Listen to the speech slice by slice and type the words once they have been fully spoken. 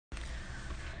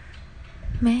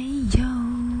没有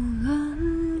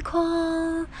轮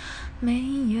廓，没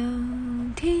有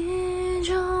体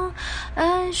重，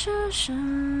爱是什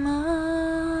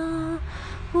么？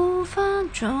无法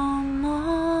捉摸，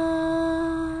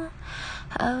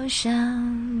好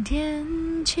像天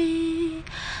气，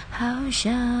好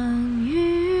像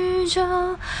宇宙，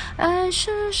爱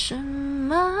是什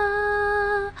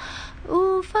么？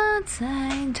无法猜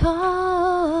透。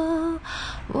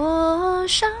我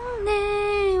想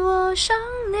你，我想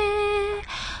你，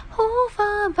无法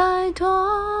摆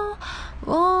脱。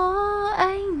我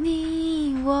爱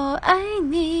你，我爱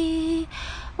你，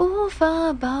无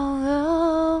法保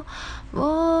留。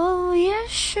我也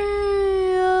许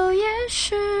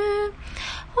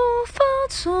无法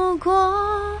错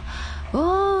过。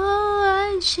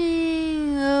爱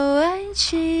情，爱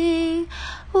情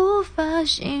无法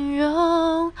形容。